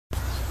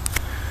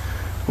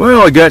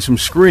Well, I got some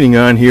screening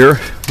on here.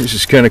 This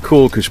is kind of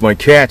cool because my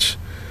cats,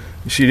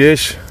 you see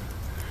this?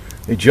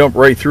 They jump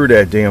right through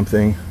that damn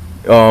thing.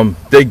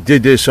 They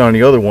did this on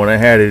the other one. I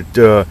had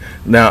it,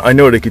 now I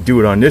know they could do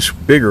it on this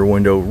bigger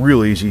window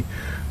real easy.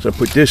 So I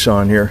put this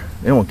on here.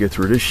 They won't get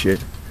through this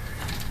shit.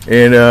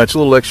 And it's a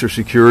little extra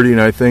security,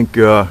 and I think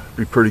it'd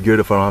be pretty good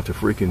if I don't have to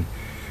freaking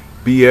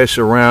BS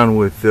around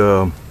with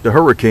the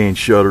hurricane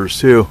shutters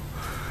too,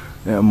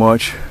 that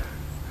much.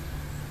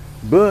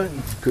 But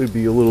could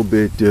be a little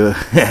bit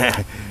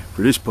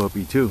for this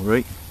puppy too,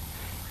 right?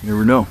 You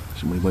never know.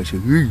 Somebody might say,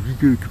 "Hey, you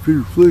got a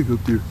Confederate flag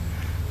up there."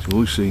 So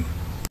we'll see.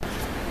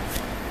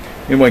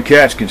 And my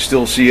cats can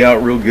still see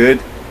out real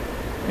good,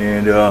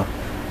 and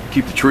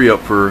keep the tree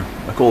up for,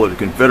 I call it a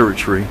Confederate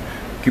tree.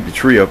 Keep the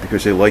tree up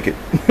because they like it.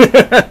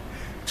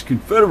 It's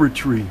Confederate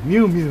tree.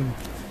 Mew mew.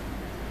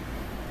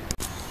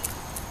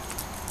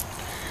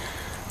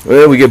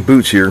 Well, we get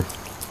Boots here.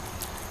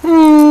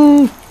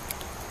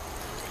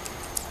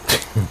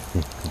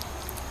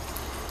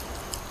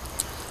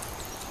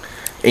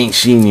 Ain't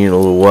seen you in a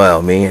little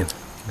while, man.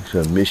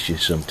 So I miss you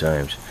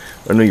sometimes.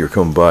 I know you're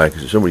coming by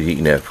because somebody's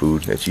eating that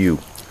food. That's you.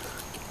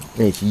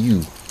 That's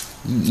you.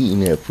 You eating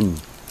that food.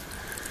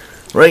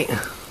 Right?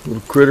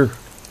 Little critter.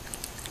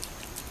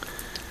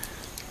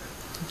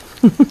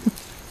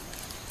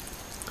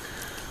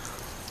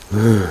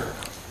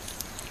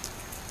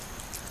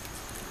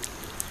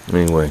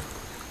 Anyway.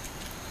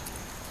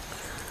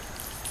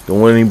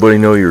 Don't let anybody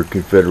know you're a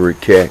Confederate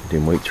cat. They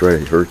might try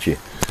to hurt you.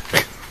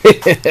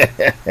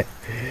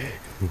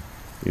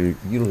 You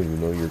don't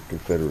even know you're a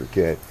Confederate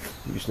cat.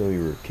 You just know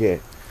you're a cat.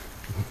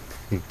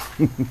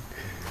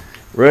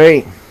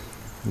 Right?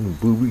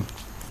 Booby.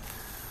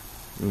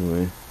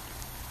 Anyway.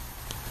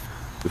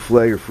 The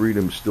flag of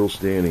freedom is still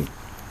standing.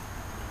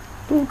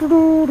 No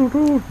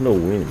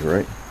wind,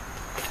 right?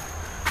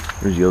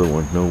 There's the other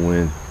one. No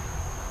wind.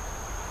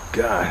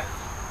 God.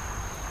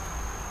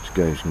 This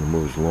guy's going to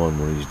mow his lawn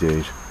one of these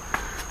days.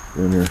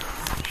 Down there.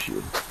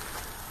 Shit.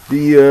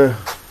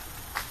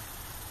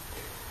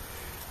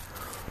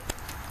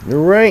 You're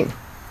right.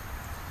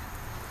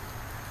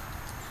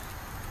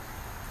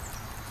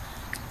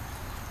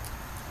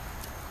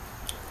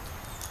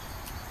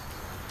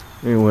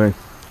 Anyway,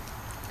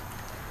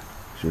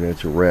 so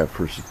that's a wrap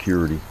for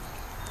security.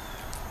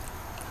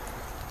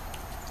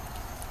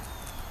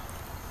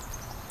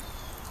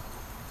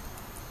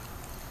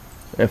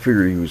 I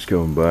figured he was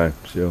coming by,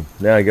 so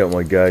now I got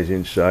my guys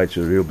inside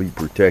so they'll be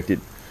protected,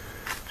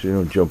 so they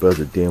don't jump out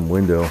the damn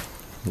window.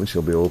 At least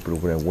they'll be able to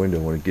open that window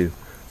when the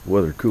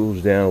weather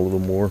cools down a little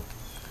more.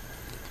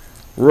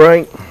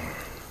 Right.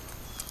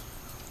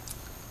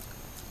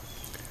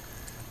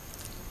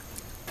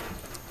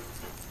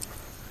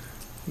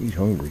 He's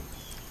hungry.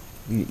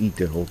 You eat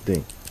that whole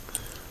thing.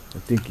 I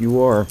think you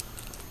are.